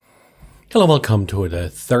Hello, welcome to the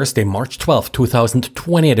Thursday, March 12th,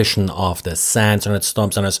 2020 edition of the SANS Internet Storm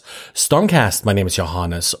Center's StormCast. My name is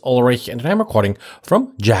Johannes Ulrich and I'm recording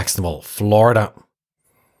from Jacksonville, Florida.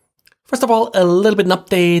 First of all, a little bit an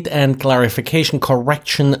update and clarification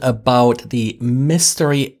correction about the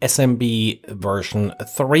mystery SMB version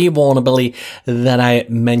 3 vulnerability that I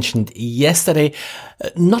mentioned yesterday.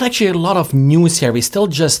 Not actually a lot of news here. We still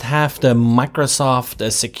just have the Microsoft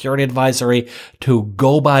security advisory to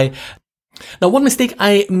go by. Now, one mistake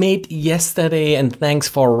I made yesterday, and thanks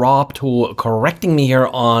for Rob to correcting me here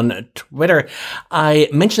on Twitter. I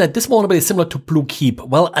mentioned that this vulnerability is similar to Blue Keep.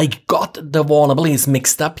 Well, I got the vulnerabilities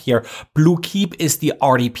mixed up here. Blue Keep is the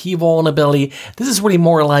RDP vulnerability. This is really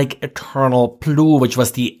more like Eternal Blue, which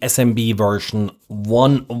was the SMB version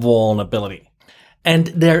 1 vulnerability. And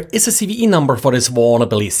there is a CVE number for this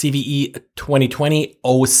vulnerability, CVE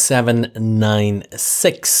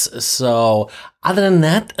 2020-0796. So other than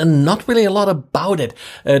that, not really a lot about it.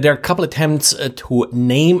 There are a couple attempts to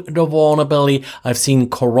name the vulnerability. I've seen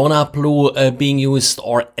Corona Blue being used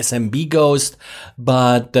or SMB Ghost,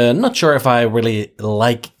 but not sure if I really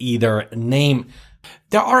like either name.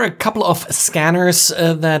 There are a couple of scanners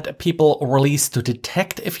that people release to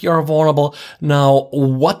detect if you're vulnerable. Now,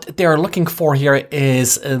 what they're looking for here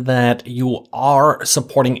is that you are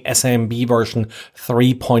supporting SMB version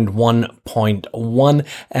 3.1.1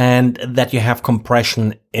 and that you have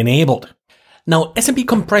compression enabled. Now, SMB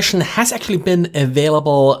compression has actually been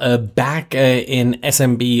available back in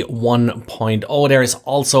SMB 1.0. There is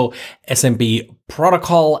also SMB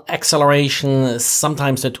protocol acceleration.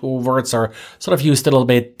 Sometimes the two words are sort of used a little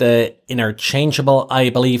bit interchangeable,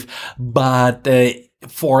 I believe. But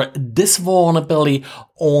for this vulnerability,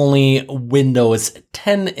 only Windows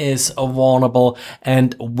 10 is vulnerable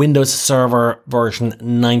and Windows Server version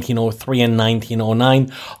 1903 and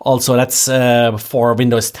 1909. Also, that's for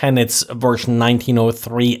Windows 10, it's version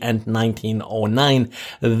 1903 and 1909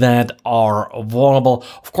 that are vulnerable.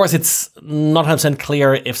 Of course, it's not 100%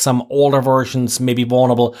 clear if some older versions may be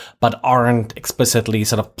vulnerable, but aren't explicitly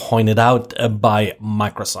sort of pointed out by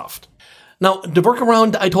Microsoft. Now, the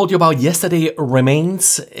workaround I told you about yesterday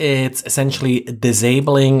remains. It's essentially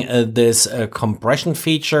disabling this compression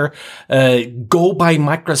feature. Go by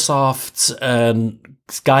Microsoft's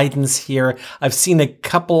guidance here. I've seen a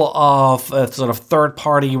couple of sort of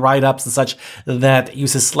third-party write-ups and such that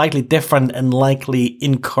use a slightly different and likely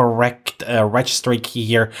incorrect registry key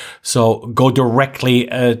here. So go directly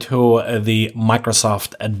to the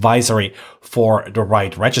Microsoft advisory for the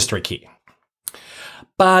right registry key.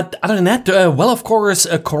 But other than that, well, of course,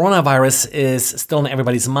 coronavirus is still in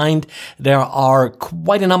everybody's mind. There are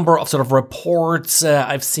quite a number of sort of reports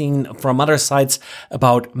I've seen from other sites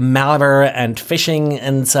about malware and phishing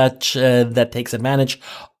and such that takes advantage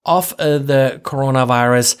of the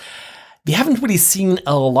coronavirus. We haven't really seen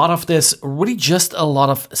a lot of this, really just a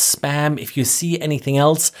lot of spam. If you see anything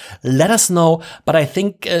else, let us know. But I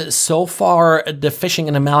think so far, the phishing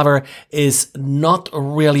and the malware is not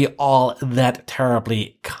really all that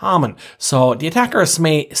terribly common. So the attackers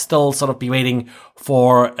may still sort of be waiting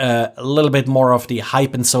for a little bit more of the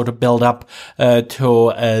hype and so to build up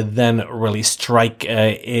to then really strike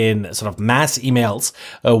in sort of mass emails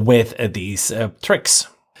with these tricks.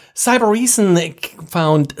 CyberReason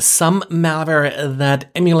found some malware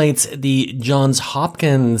that emulates the Johns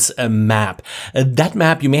Hopkins map. That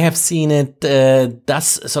map, you may have seen it,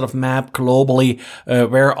 does sort of map globally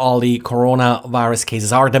where all the coronavirus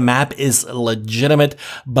cases are. The map is legitimate,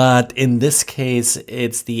 but in this case,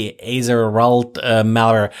 it's the Azeralt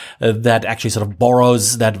malware that actually sort of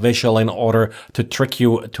borrows that visual in order to trick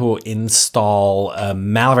you to install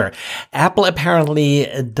malware. Apple apparently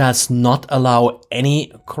does not allow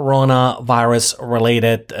any coronavirus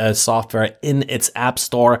related software in its app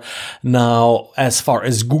store. Now, as far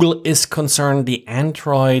as Google is concerned, the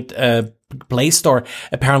Android Play Store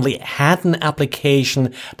apparently had an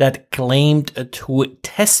application that claimed to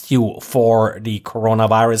test you for the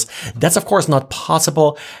coronavirus. That's of course not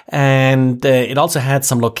possible, and it also had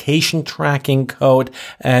some location tracking code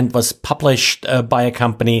and was published by a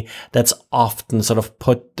company that's often sort of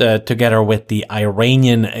put together with the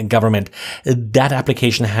Iranian government. That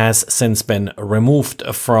application has since been removed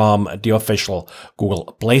from the official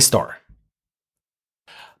Google Play Store.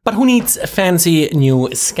 But who needs fancy new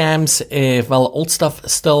scams if, well, old stuff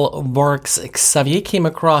still works? Xavier came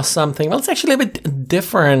across something, well, it's actually a bit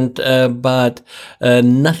different, but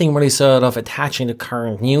nothing really sort of attaching to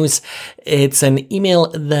current news. It's an email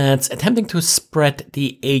that's attempting to spread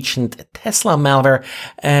the Agent Tesla malware,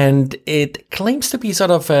 and it claims to be sort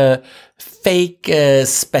of a fake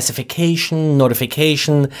specification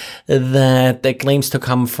notification that claims to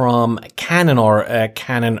come from Canon or a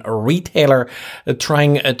Canon retailer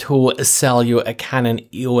trying to sell you a Canon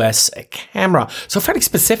EOS camera. So fairly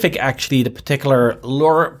specific, actually, the particular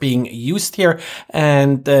lure being used here,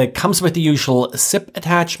 and comes with the usual zip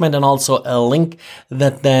attachment and also a link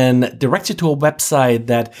that then directs you to a website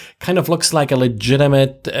that kind of looks like a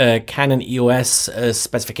legitimate Canon EOS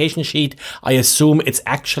specification sheet. I assume it's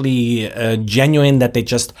actually genuine, that they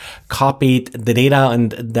just copied the data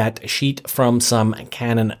and that sheet from some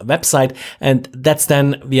Canon website, and that's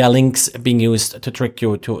then via links being used to trick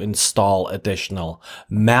you to install additional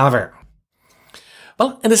malware.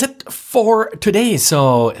 Well, and that's it for today.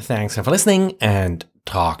 So thanks for listening, and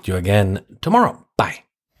talk to you again tomorrow. Bye.